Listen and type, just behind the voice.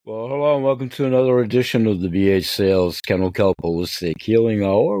Well, hello and welcome to another edition of the BH Sales Kennel Kelp Holistic Healing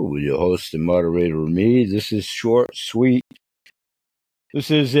Hour with your host and moderator, me. This is short, sweet.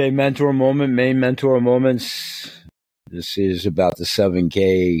 This is a mentor moment, main mentor moments. This is about the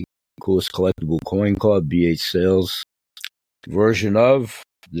 7K Coolest Collectible Coin Club BH Sales version of.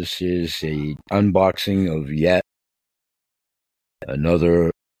 This is a unboxing of yet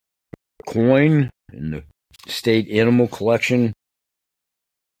another coin in the State Animal Collection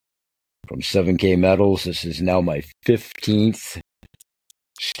from 7K Metals. This is now my 15th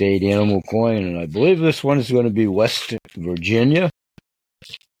State Animal coin, and I believe this one is going to be West Virginia.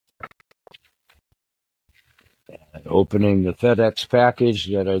 Opening the FedEx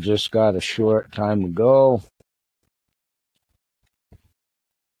package that I just got a short time ago.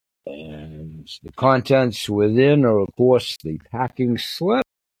 And the contents within are, of course, the packing slip.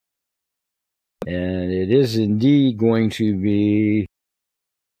 And it is indeed going to be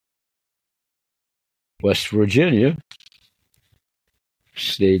West Virginia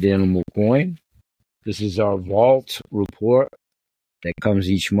State Animal coin. This is our vault report that comes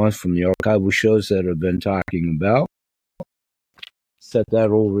each month from the archival shows that I've been talking about. Set that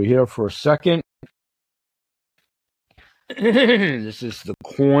over here for a second. This is the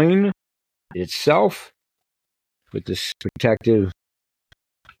coin itself with this protective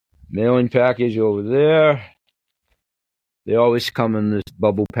mailing package over there. They always come in this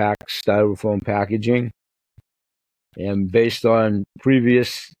bubble pack styrofoam packaging. And based on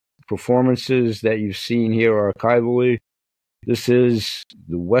previous performances that you've seen here archivally, this is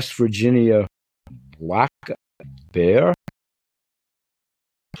the West Virginia Black Bear.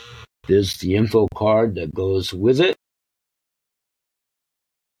 There's the info card that goes with it.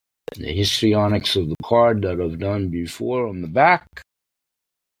 And the histrionics of the card that I've done before on the back.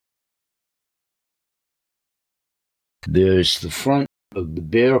 There's the front of the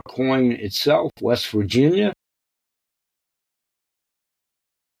bear coin itself, West Virginia.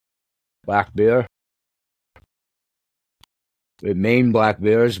 Black bear. We have Maine black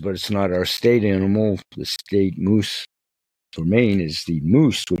bears, but it's not our state animal. The state moose for Maine is the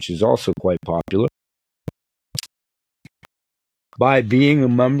moose, which is also quite popular. By being a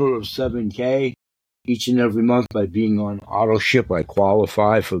member of 7K, each and every month, by being on auto ship, I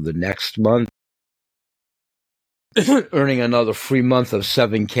qualify for the next month, earning another free month of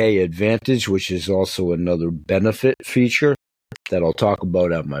 7K Advantage, which is also another benefit feature that I'll talk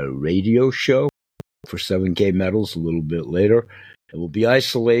about at my radio show for 7K Metals a little bit later. And we'll be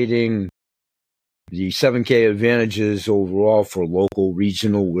isolating the 7K advantages overall for local,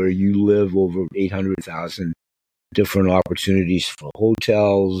 regional, where you live, over 800,000 different opportunities for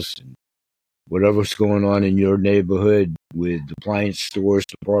hotels, and whatever's going on in your neighborhood with appliance stores,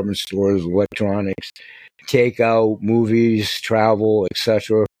 department stores, electronics, takeout, movies, travel,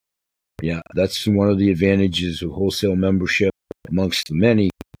 etc. Yeah, that's one of the advantages of wholesale membership amongst the many.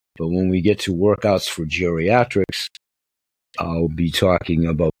 But when we get to workouts for geriatrics, I'll be talking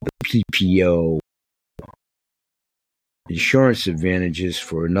about the PPO insurance advantages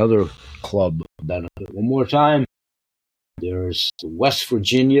for another club benefit. One more time. There's the West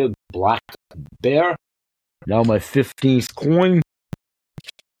Virginia Black Bear. Now my 15th coin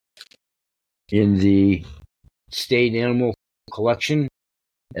in the State Animal Collection.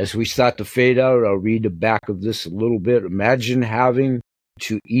 As we start to fade out, I'll read the back of this a little bit. Imagine having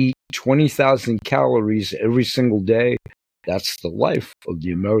to eat 20,000 calories every single day. That's the life of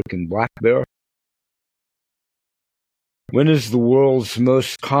the American black bear. When is the world's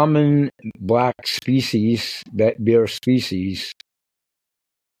most common black species, bear species,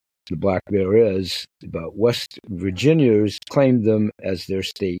 the black bear is, but West Virginians claim them as their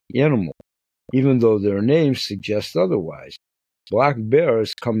state animal, even though their names suggest otherwise. Black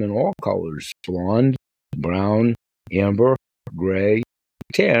bears come in all colors: blonde, brown, amber, gray,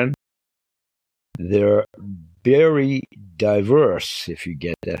 tan. They're very diverse, if you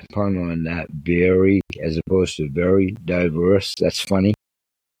get that pun on that, very, as opposed to very diverse. That's funny.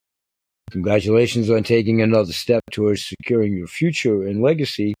 Congratulations on taking another step towards securing your future and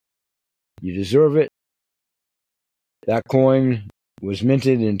legacy. You deserve it. That coin was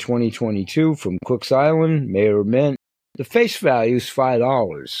minted in 2022 from Cook's Island, Mayor Mint. The face value is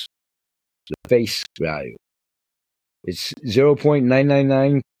 $5. The face value. It's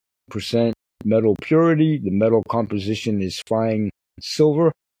 0.999% metal purity. The metal composition is fine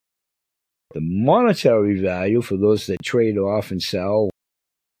silver. The monetary value for those that trade off and sell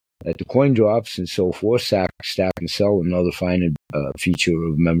at the coin drops and so forth, stack and sell, another fine feature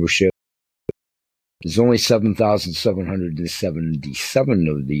of membership. There's only 7,777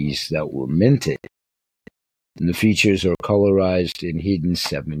 of these that were minted. And the features are colorized in hidden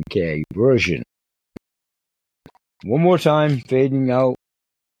 7K version. One more time, fading out.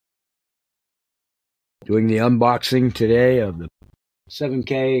 Doing the unboxing today of the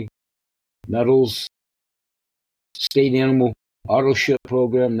 7K Metals State Animal Auto Ship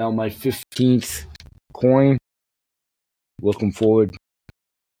Program. Now my 15th coin. Looking forward.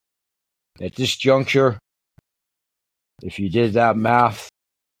 At this juncture, if you did that math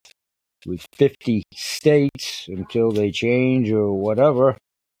with 50 states until they change or whatever,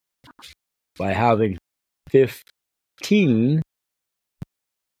 by having 15,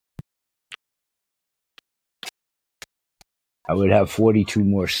 I would have 42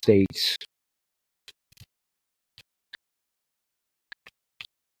 more states.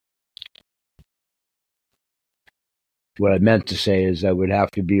 What I meant to say is I would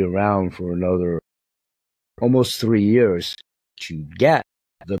have to be around for another almost 3 years to get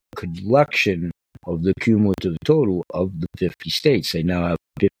the collection of the cumulative total of the 50 states. They now have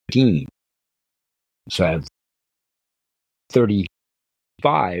 15. So I have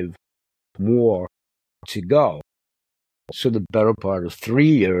 35 more to go. So the better part of 3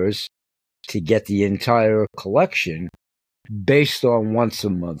 years to get the entire collection based on once a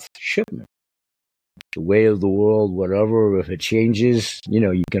month shipment. The way of the world, whatever, if it changes,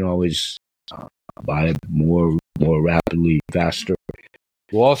 you can always buy more rapidly, faster.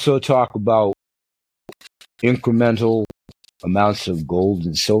 We'll also talk about incremental amounts of gold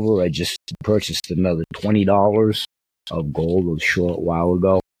and silver. I just purchased another $20 of gold a short while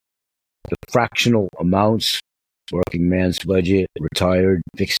ago. The fractional amounts, working man's budget, retired,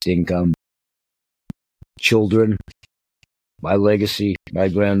 fixed income, children, my legacy, my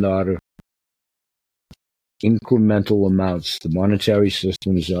granddaughter. Incremental amounts. The monetary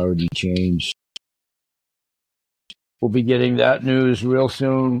system has already changed. We'll be getting that news real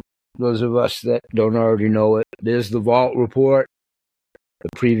soon. Those of us that don't already know it. There's the Vault Report. The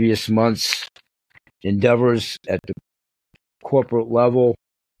previous month's endeavors at the corporate level.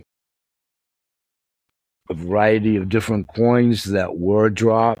 A variety of different coins that were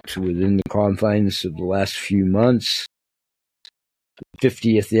dropped within the confines of the last few months. The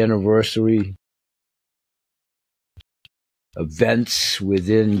 50th anniversary events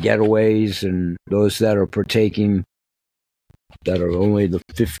within Getaways and those that are partaking, that are only the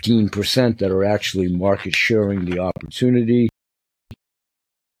 15% that are actually market sharing the opportunity.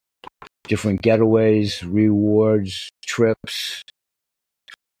 Different getaways, rewards, trips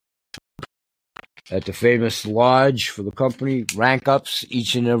at the famous lodge for the company, rank ups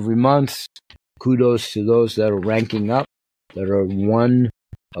each and every month. Kudos to those that are ranking up, that are one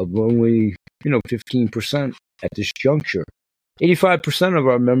of only 15% at this juncture. 85% of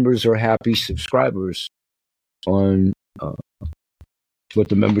our members are happy subscribers on what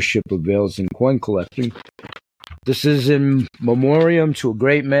the membership avails in coin collecting. This is in memoriam to a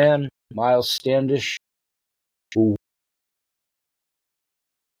great man, Miles Standish, who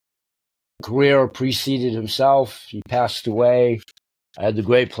career preceded himself. He passed away. I had the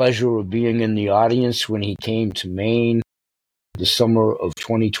great pleasure of being in the audience when he came to Maine the summer of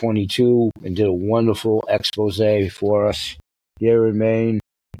 2022 and did a wonderful expose for us here in Maine.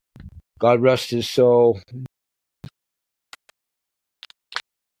 God rest his soul.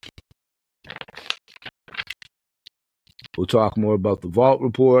 We'll talk more about the Vault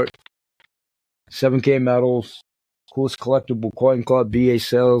Report, 7K Metals, coolest collectible coin club, BA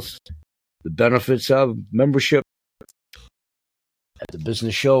sales, the benefits of membership at the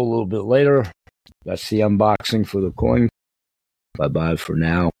business show a little bit later. That's the unboxing for the coin. Bye-bye for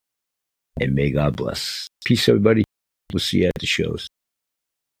now, and may God bless. Peace, everybody. We'll see you at the shows.